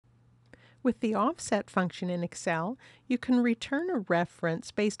With the offset function in Excel, you can return a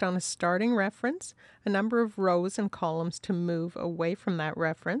reference based on a starting reference, a number of rows and columns to move away from that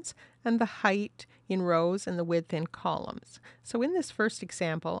reference, and the height in rows and the width in columns. So in this first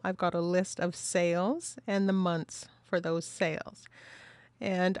example, I've got a list of sales and the months for those sales.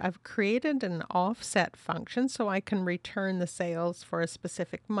 And I've created an offset function so I can return the sales for a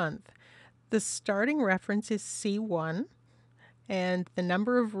specific month. The starting reference is C1. And the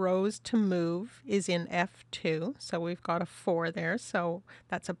number of rows to move is in F2, so we've got a 4 there, so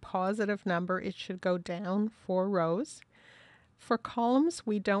that's a positive number. It should go down 4 rows. For columns,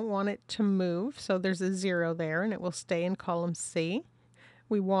 we don't want it to move, so there's a 0 there, and it will stay in column C.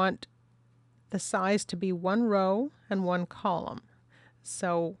 We want the size to be 1 row and 1 column.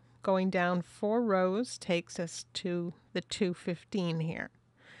 So going down 4 rows takes us to the 215 here.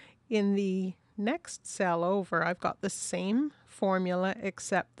 In the next cell over, I've got the same formula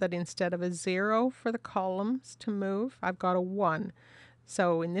except that instead of a 0 for the columns to move, I've got a 1.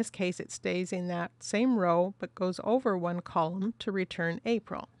 So in this case it stays in that same row but goes over 1 column to return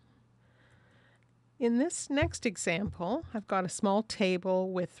April. In this next example, I've got a small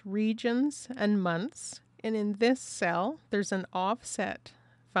table with regions and months, and in this cell there's an offset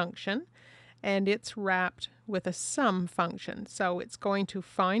function and it's wrapped with a sum function. So it's going to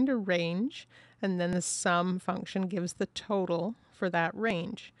find a range, and then the sum function gives the total for that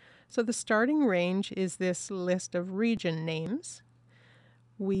range. So the starting range is this list of region names.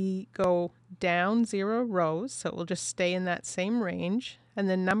 We go down 0 rows, so it will just stay in that same range, and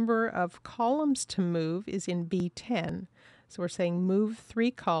the number of columns to move is in B10. So we're saying move 3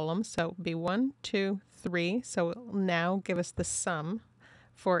 columns, so it will be 1, 2, 3, so it will now give us the sum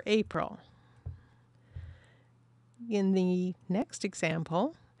for April. In the next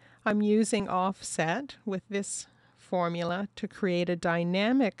example, I'm using offset with this formula to create a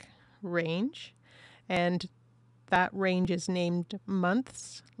dynamic range, and that range is named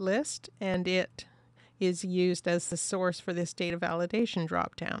months list, and it is used as the source for this data validation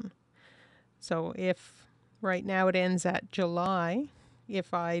dropdown. So if right now it ends at July,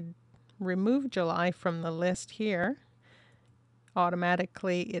 if I remove July from the list here,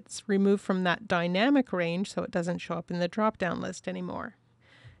 automatically it's removed from that dynamic range, so it doesn't show up in the drop-down list anymore.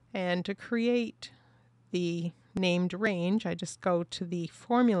 And to create the named range, I just go to the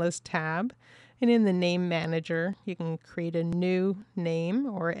Formulas tab, and in the Name Manager you can create a new name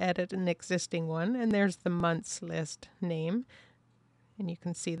or edit an existing one, and there's the months list name. And you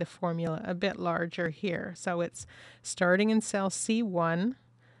can see the formula a bit larger here. So it's starting in cell C1.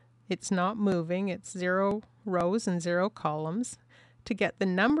 It's not moving, it's 0 rows and 0 columns. To get the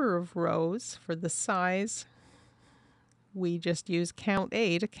number of rows for the size, we just use count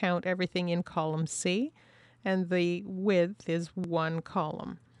A to count everything in column C, and the width is 1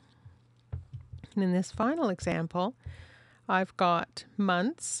 column. And in this final example, I've got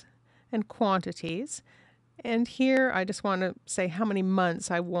months and quantities, and here I just want to say how many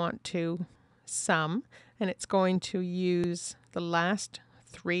months I want to sum, and it's going to use the last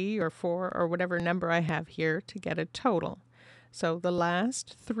 3 or 4 or whatever number I have here to get a total. So the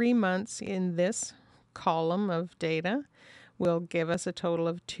last 3 months in this column of data will give us a total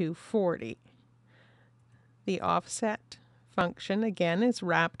of 240. The offset function again is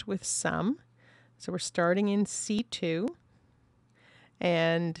wrapped with sum. So we're starting in C2,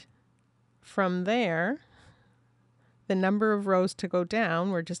 and from there the number of rows to go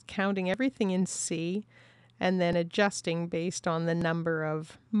down, we're just counting everything in C and then adjusting based on the number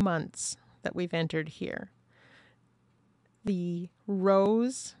of months that we've entered here. The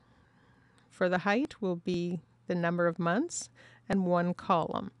rows for the height will be the number of months and 1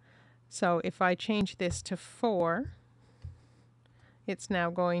 column. So if I change this to 4, it's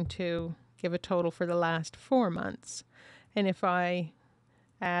now going to give a total for the last 4 months. And if I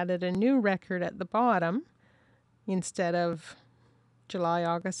added a new record at the bottom, instead of July,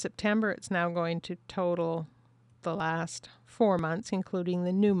 August, September, it's now going to total the last 4 months, including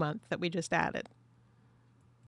the new month that we just added.